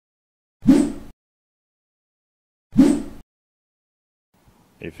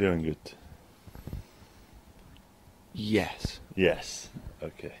Are you feeling good? Yes. Yes.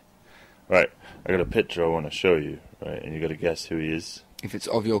 Okay. Right. I got a picture I want to show you, right? And you got to guess who he is. If it's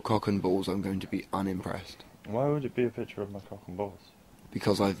of your cock and balls, I'm going to be unimpressed. Why would it be a picture of my cock and balls?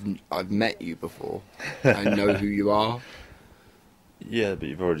 Because I've met you before. I know who you are. Yeah, but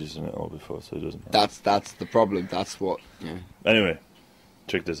you've already seen it all before, so it doesn't matter. That's the problem. That's what. Yeah. Anyway,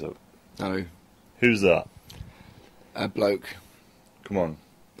 check this out. Hello. Who's that? A bloke. Come on.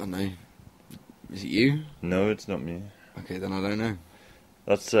 I don't know. Is it you? No, it's not me. Okay, then I don't know.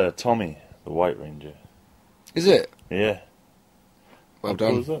 That's Tommy, the White Ranger. Is it? Yeah. Well How done.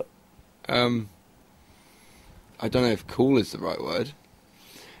 cool is that? I don't know if cool is the right word.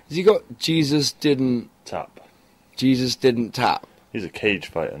 Has he got Jesus didn't Tap. tap He's a cage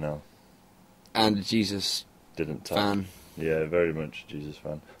fighter now. and a Jesus Didn't tap. fan? Yeah, very much a Jesus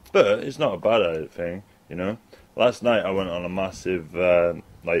fan. But it's not a bad thing, you know. Last night I went on a massive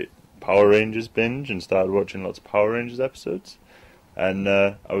Power Rangers binge and started watching lots of Power Rangers episodes. And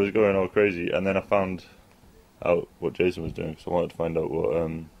I was going all crazy, and then I found out what Jason was doing, so I wanted to find out what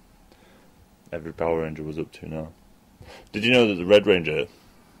every Power Ranger was up to now. Did you know that the Red Ranger,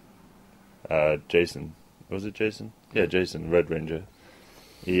 Jason, was it Jason? Yeah, Jason, Red Ranger,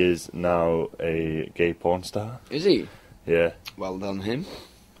 he is now a gay porn star. Is he? Yeah. Well done, him.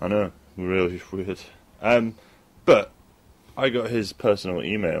 I know, really weird. But I got his personal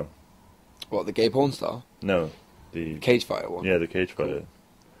email. What, the gay porn star? No, the Cage fighter one? Yeah, the cage fighter.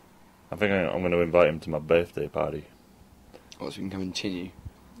 I think I'm going to invite him to my birthday party. Oh, so we can come and chin you.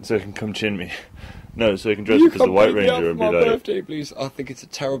 So he can come chin me. No, so he can dress up as the White Ranger and be my like... birthday, please. I think it's a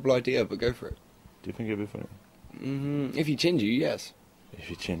terrible idea, but go for it. Do you think it'd be funny? If he chinned you, yes. If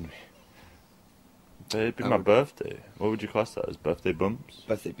you chin me. But it'd be I my would- birthday. What would you class that as? Birthday bumps?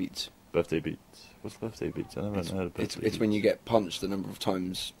 Birthday beats. Birthday beats. What's birthday beats? I never heard of birthday It's beats. when you get punched the number of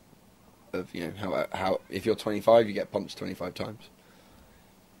times of, you know, how if you're 25, you get punched 25 times.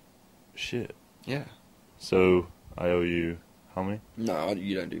 Shit. Yeah. So, I owe you... How many? No,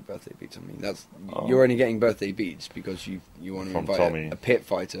 you don't do birthday beats. I mean, that's Oh. you're only getting birthday beats because you want to From invite Tommy. a pit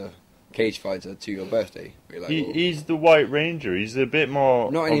fighter, cage fighter to your birthday. You're like, well, He's the White Ranger. He's a bit more...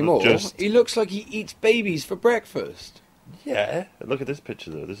 not of anymore. Just... He looks like he eats babies for breakfast. Yeah. Look at this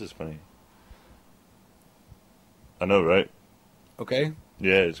picture, though. This is funny. I know, right? Okay.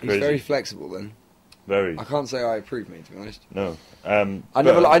 Yeah, it's crazy. He's very flexible then. Very. I can't say I approve, mate. To be honest. No. I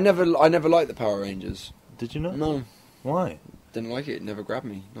never liked the Power Rangers. Did you not? No, Why? didn't like it. It never grabbed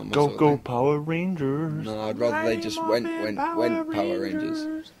me. Not my Go, sort of go, thing. Power Rangers. No, I'd rather they just went Power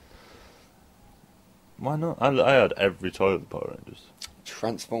Rangers. Why not? I had every toy of the Power Rangers.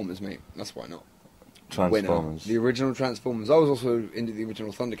 Transformers, mate. That's why not. Transformers. Winner. The original Transformers. I was also into the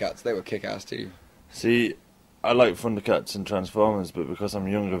original Thundercats. They were kick-ass too. See, I like Thundercats and Transformers, but because I'm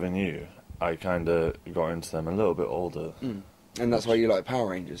younger than you, I kind of got into them a little bit older. And that's why you like Power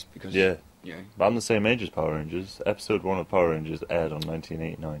Rangers, because Yeah. you know. But I'm the same age as Power Rangers. Episode 1 of Power Rangers aired on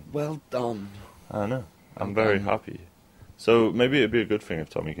 1989. Well done. I know. I'm Well very done. happy. So maybe it'd be a good thing if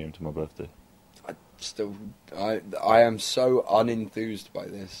Tommy came to my birthday. I am so unenthused by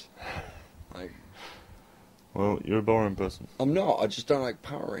this. Like, Well, you're a boring person. I'm not. I just don't like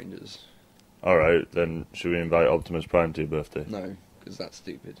Power Rangers. Alright, then should we invite Optimus Prime to your birthday? No, because that's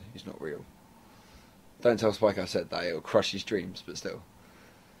stupid. He's not real. Don't tell Spike I said that. It'll crush his dreams, but still.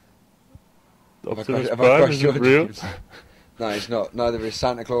 Optimus Have I Prime crushed isn't your real? dreams? No, it's not. Neither is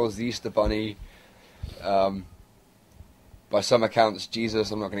Santa Claus, the Easter Bunny. By some accounts,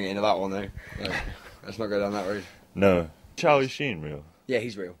 Jesus. I'm not going to get into that one though. No, let's not go down that road. No. Charlie Sheen real? Yeah,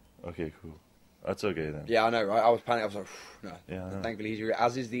 he's real. Okay, cool. That's okay then. Yeah, I know, right? I was panicking. I was like, no. Yeah, I know. Thankfully, he's real.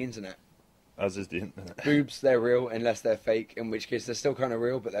 As is the internet. As is the internet. Boobs, they're real unless they're fake. In which case, they're still kind of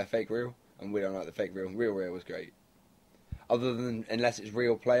real, but they're fake real. And we don't like the fake real. Real was great. Other than unless it's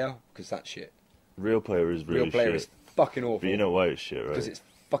real player, because that's shit. Real player is really Real player shit. is fucking awful. But you know why it's shit, right? Because it's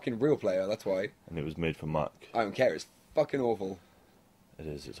fucking real player. That's why. And it was made for Mac. I don't care. It's fucking awful. It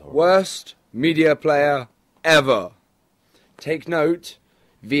is, it's horrible. Worst media player ever. Take note.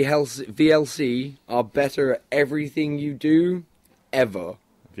 VLC are better at everything you do, ever.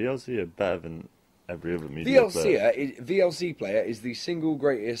 VLC are better than every other media player. VLC player is the single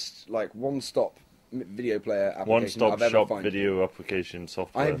greatest, like, one-stop video player application One-stop I've ever shop found. video application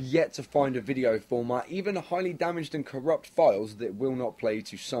software. I have yet to find a video format, even highly damaged and corrupt files, that will not play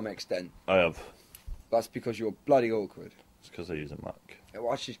to some extent. I have. That's because you're bloody awkward. It's because I use a Mac.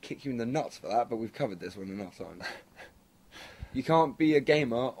 Well, I should kick you in the nuts for that, but we've covered this one enough times. You can't be a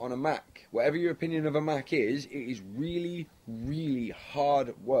gamer on a Mac. Whatever your opinion of a Mac is, it is really, really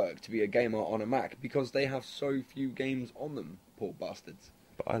hard work to be a gamer on a Mac because they have so few games on them, poor bastards.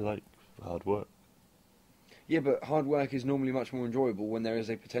 But I like hard work. Yeah, but hard work is normally much more enjoyable when there is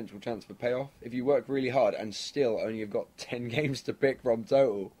a potential chance for payoff. If you work really hard and still only have got 10 games to pick from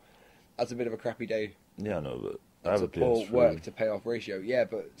total, that's a bit of a crappy day. Yeah, I know, but I That's have a a poor PS3. work to payoff ratio. Yeah,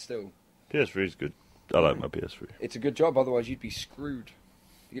 but still. PS3 is good. I like my PS3. It's a good job, otherwise you'd be screwed.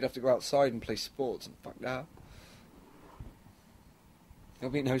 You'd have to go outside and play sports, and fuck that.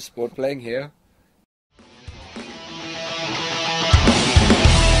 There'll be no sport playing here.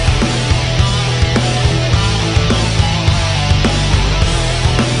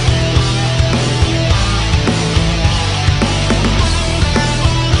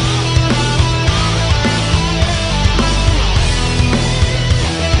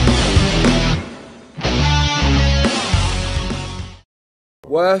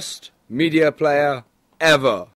 Worst media player ever.